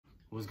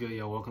What's good,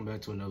 y'all? Welcome back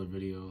to another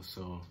video.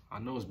 So I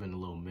know it's been a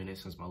little minute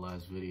since my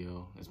last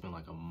video. It's been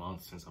like a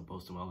month since I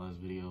posted my last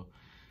video,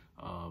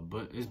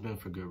 but it's been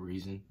for good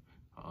reason.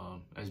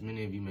 As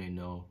many of you may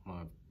know,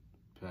 my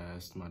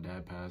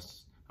dad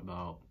passed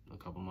about a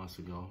couple months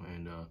ago,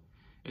 and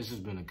it's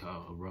just been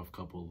a rough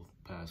couple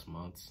past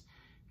months,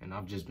 and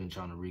I've just been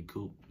trying to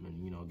recoup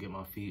and get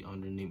my feet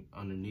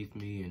underneath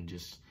me, and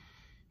just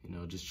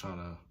trying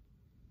to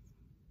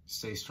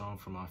stay strong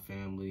for my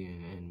family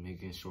and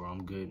making sure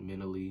I'm good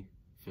mentally,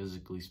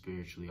 physically,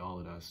 spiritually, all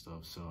of that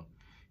stuff. So,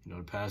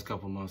 the past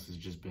couple months has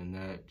just been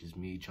that, just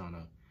me trying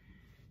to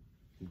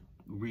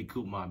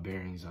recoup my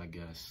bearings, I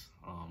guess.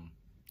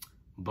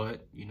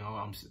 But,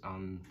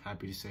 I'm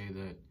happy to say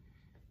that,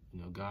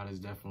 God has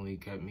definitely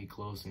kept me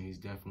close, and he's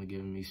definitely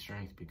given me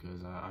strength,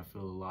 because I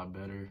feel a lot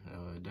better.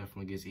 It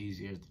definitely gets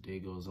easier as the day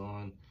goes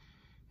on.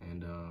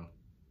 And,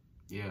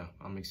 yeah,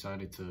 I'm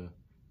excited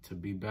to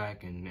be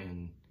back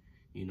and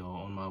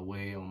on my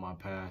way, on my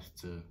path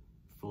to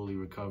fully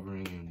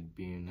recovering and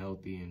being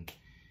healthy and,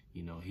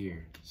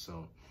 here.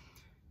 So,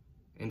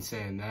 in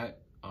saying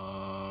that,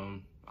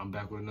 I'm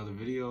back with another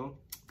video.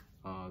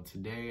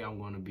 Today, I'm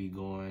going to be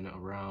going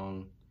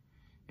around,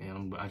 and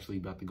I'm actually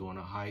about to go on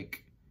a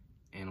hike,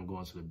 and I'm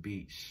going to the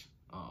beach.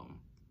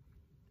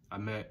 I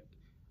met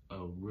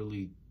a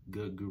really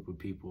good group of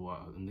people,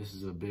 and this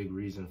is a big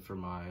reason for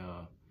my,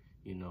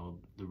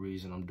 the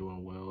reason I'm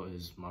doing well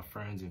is my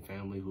friends and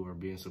family who are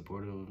being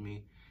supportive of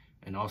me.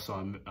 And also,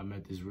 I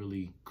met this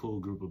really cool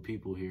group of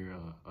people here.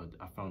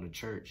 I found a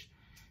church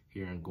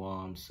here in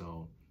Guam.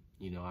 So,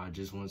 I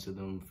just went to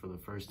them for the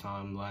first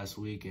time last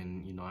week,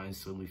 and, I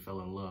instantly fell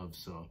in love.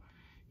 So,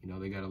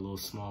 they got a little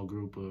small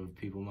group of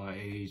people my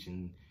age,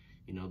 and,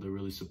 they're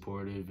really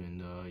supportive,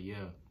 and,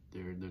 yeah,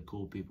 they're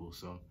cool people.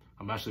 So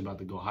I'm actually about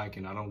to go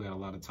hiking. I don't got a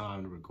lot of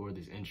time to record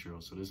this intro,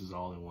 so this is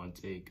all in one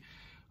take.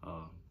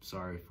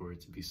 Sorry for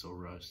it to be so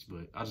rushed,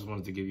 but I just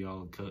wanted to give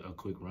y'all a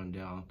quick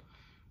rundown,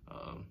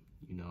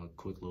 a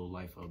quick little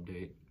life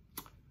update.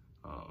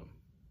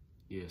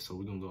 Yeah, so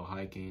we're gonna go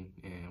hiking,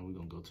 and we're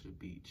gonna go to the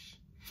beach.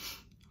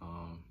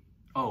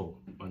 Oh,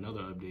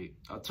 another update.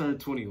 I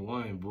turned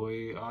 21,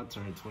 boy. I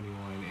turned 21,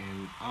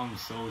 and I'm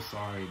so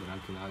sorry that I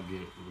cannot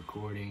get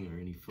recording or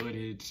any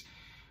footage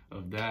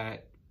of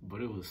that,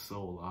 but it was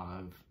so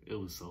live. It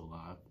was so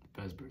live.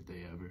 Best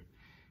birthday ever.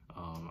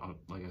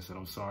 Like I said,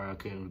 I'm sorry I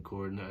couldn't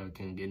record, I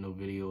couldn't get no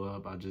video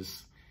up.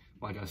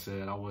 Like I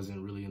said, I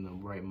wasn't really in the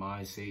right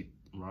mindset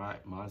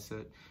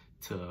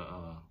to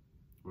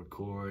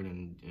record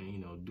and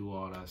do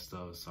all that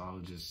stuff. So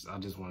I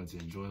just wanted to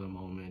enjoy the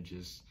moment,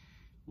 just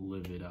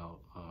live it out.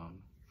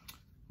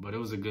 But it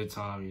was a good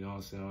time, what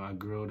I'm saying? I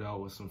grilled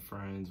out with some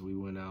friends. We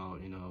went out,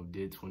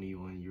 did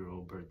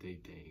 21-year-old birthday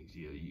things.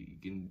 Yeah, you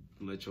can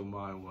let your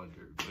mind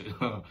wander,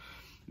 but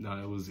no,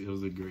 it was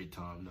a great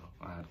time though.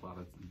 I had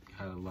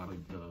a lot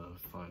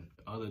of fun.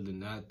 Other than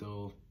that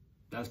though,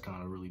 that's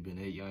kind of really been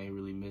it. Y'all ain't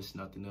really missed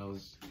nothing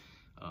else.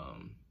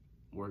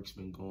 Work's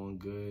been going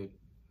good.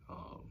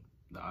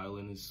 The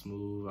island is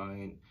smooth.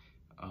 I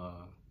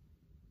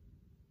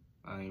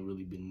ain't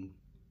really been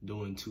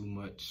doing too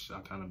much. I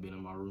kind of been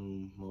in my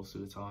room most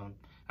of the time.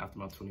 After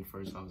my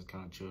 21st, I was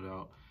kind of chilled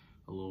out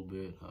a little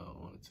bit.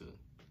 Wanted to,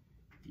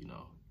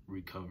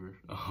 recover.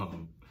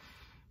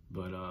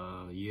 But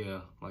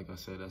yeah, like I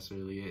said, that's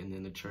really it. And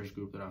then the church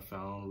group that I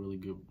found, a really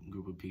good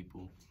group of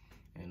people.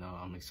 And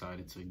I'm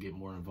excited to get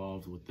more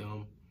involved with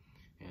them.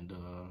 And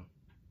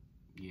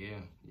yeah,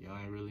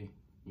 I ain't really,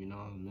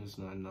 miss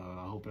nothing.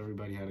 I hope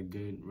everybody had a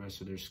good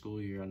rest of their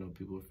school year. I know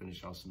people will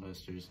finish out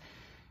semesters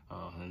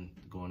and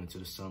going into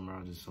the summer.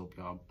 I just hope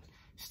y'all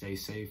stay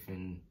safe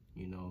and,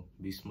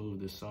 be smooth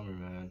this summer,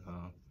 man.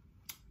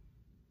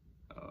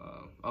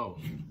 Oh,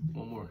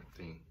 one more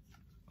thing.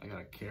 I got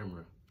a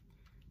camera.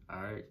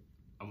 All right,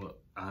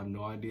 I have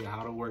no idea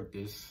how to work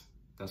this.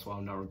 That's why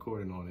I'm not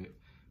recording on it.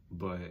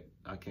 But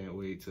I can't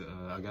wait to.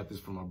 I got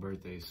this for my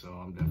birthday, so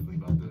I'm definitely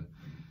about to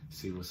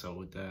see what's up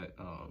with that.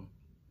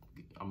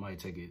 I might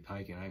take it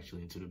hiking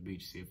actually into the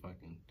beach, see if I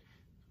can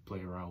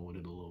play around with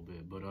it a little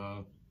bit. But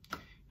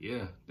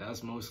yeah,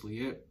 that's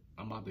mostly it.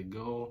 I'm about to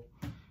go.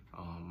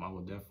 I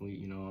will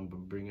definitely, I'm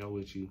gonna bring y'all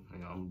with you.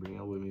 I'm gonna bring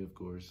y'all with me, of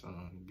course.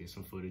 Get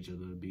some footage of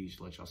the beach,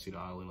 let y'all see the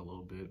island a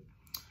little bit.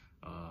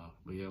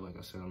 But yeah, like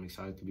I said, I'm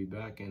excited to be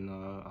back, and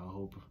I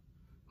hope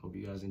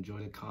you guys enjoy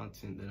the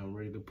content that I'm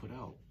ready to put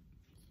out.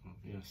 So,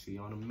 yeah, see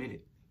y'all in a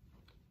minute.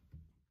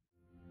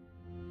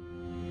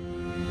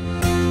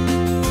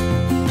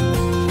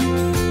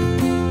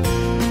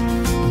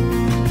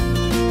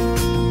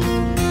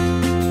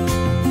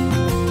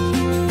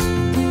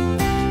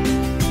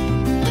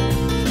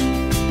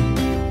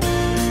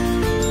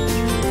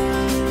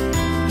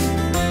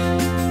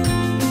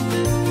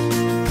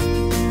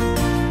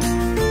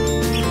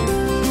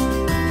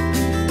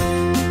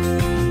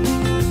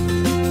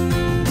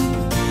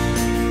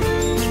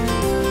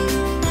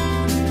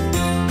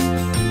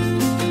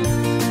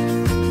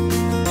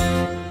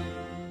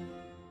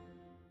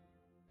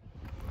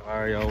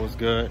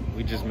 Good.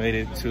 We just made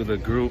it to the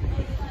group.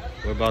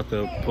 We're about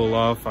to pull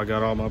off. I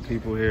got all my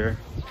people here,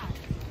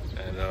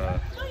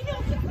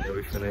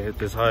 Gonna hit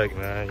this hike,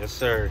 man. Yes,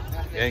 sir.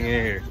 Hang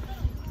in here.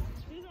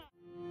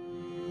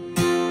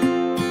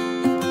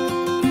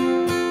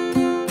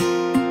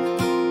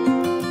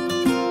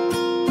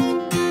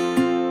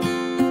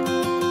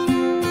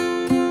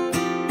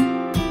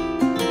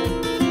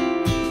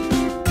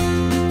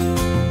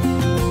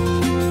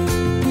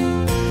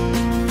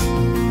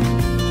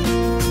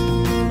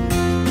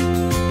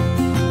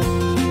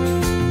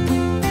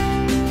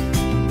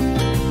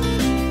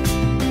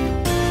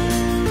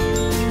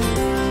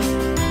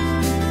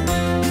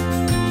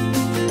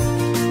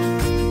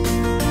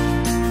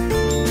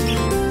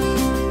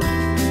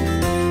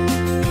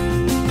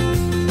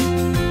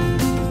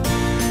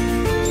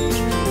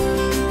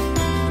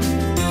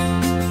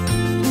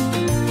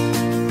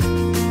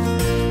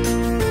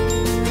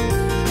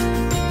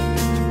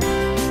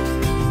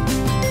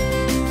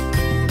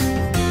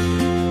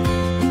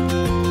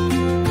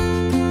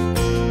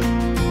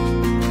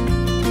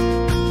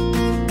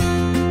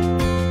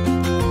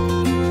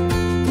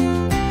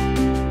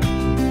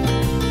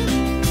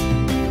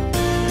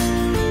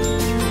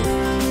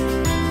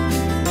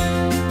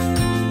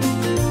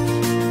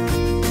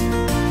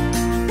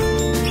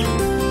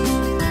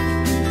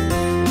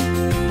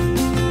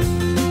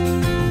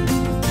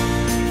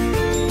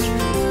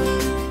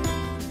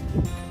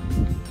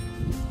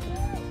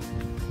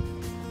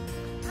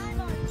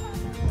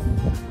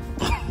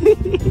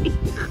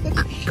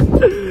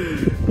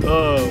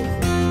 Oh.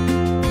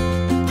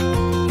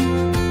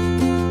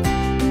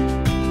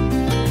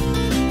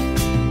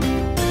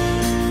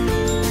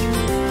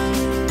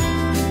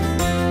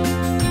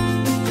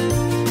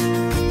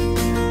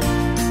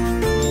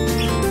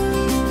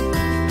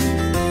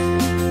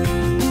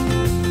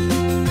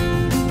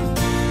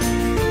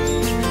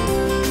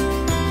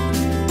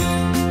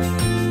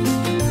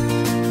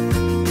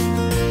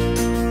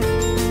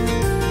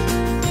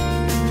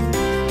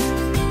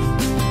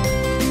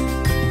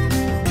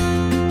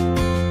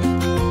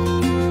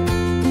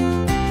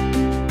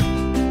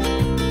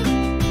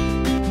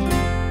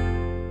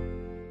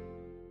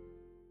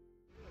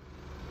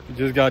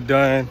 Just got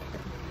done.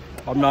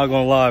 I'm not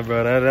gonna lie,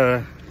 bro.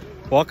 That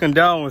walking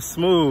down was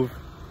smooth,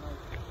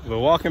 but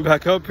walking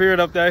back up here and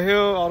up that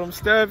hill, all them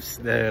steps,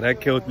 that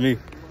killed me.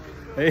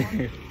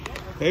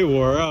 They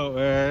wore out,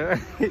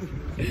 man.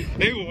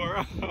 They wore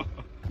out.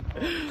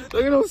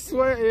 Look at them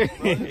sweating.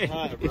 I'm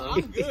hot, bro.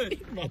 I'm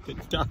good. I'm about to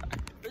die.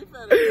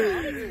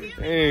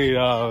 Hey,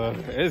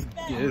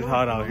 it's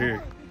hot out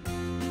here.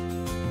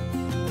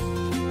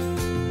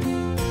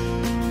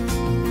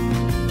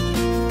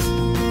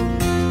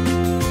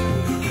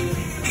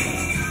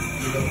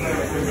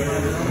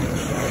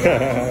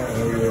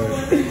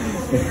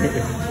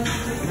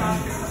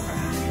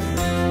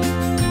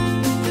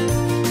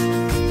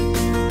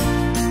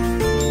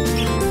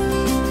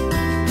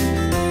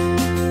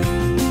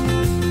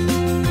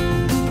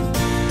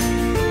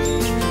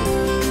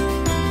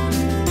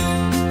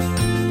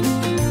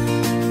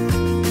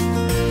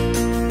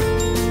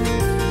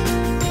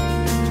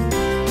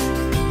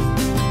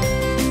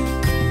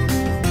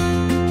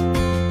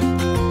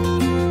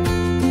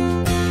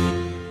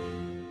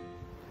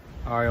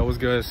 Alright, what's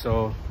good?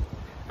 So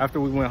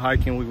after we went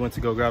hiking, we went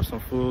to go grab some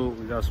food.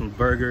 We got some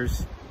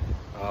burgers,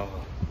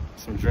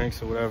 some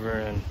drinks or whatever,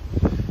 and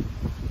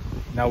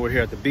now we're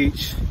here at the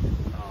beach.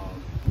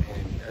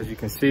 And as you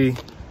can see,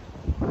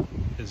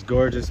 it's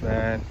gorgeous,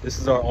 man. This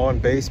is our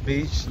on-base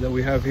beach that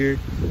we have here.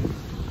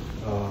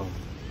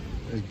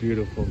 It's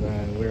beautiful,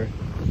 man.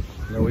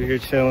 We're here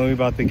chilling. We're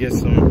about to get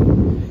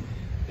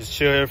just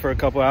chill here for a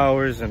couple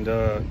hours and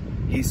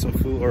eat some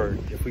food, or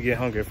if we get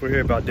hungry, if we're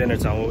here about dinner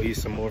time, we'll eat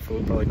some more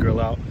food, probably grill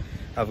out,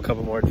 have a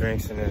couple more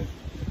drinks, and then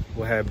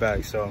we'll head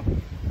back. So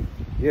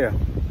yeah.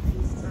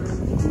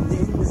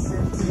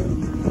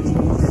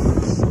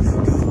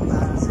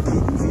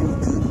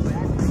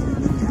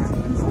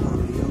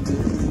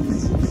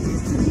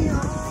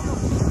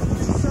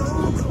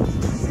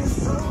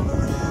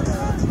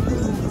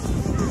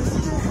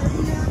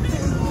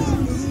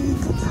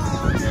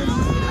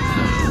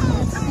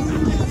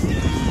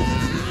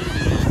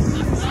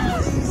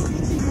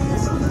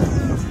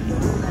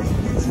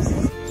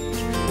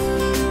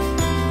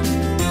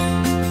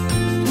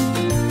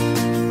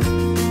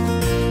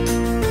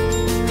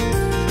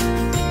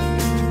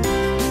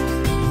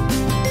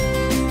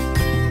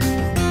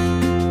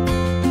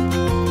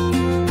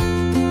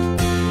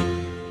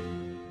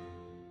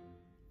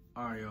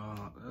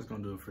 That's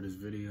gonna do it for this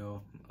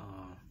video.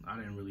 I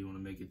didn't really want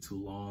to make it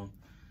too long.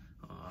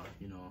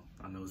 You know,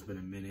 I know it's been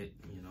a minute.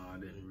 You know, I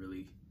didn't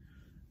really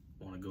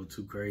want to go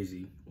too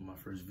crazy with my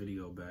first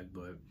video back,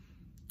 but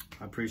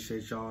I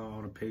appreciate y'all,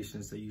 all the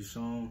patience that you've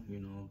shown.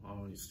 You know,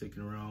 all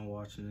sticking around,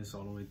 watching this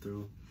all the way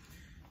through.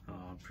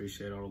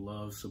 Appreciate all the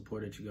love,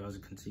 support that you guys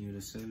continue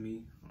to send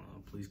me.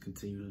 Please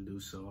continue to do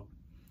so.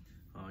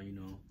 You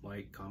know,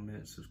 like,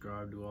 comment,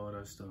 subscribe, do all of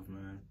that stuff,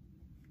 man.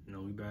 You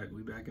know, we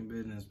back in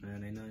business,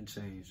 man. Ain't nothing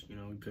changed. You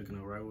know, we picking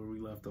up right where we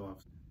left off.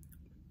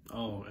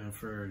 Oh, and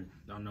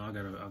I know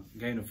I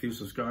gained a few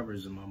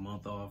subscribers in my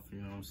month off.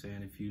 You know what I'm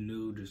saying? If you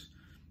new, just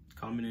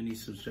comment any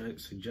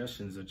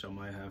suggestions that y'all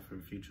might have for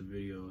future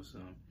videos.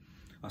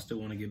 I still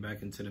want to get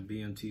back into the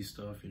BMT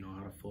stuff, you know,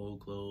 how to fold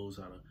clothes,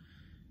 how to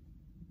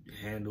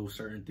handle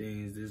certain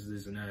things,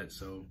 this, and that.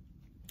 So,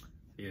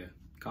 yeah,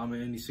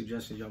 comment any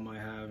suggestions y'all might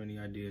have, any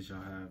ideas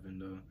y'all have,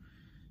 and,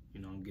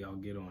 you know, I'll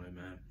get on it,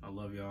 man. I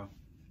love y'all.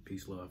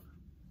 Peace, love.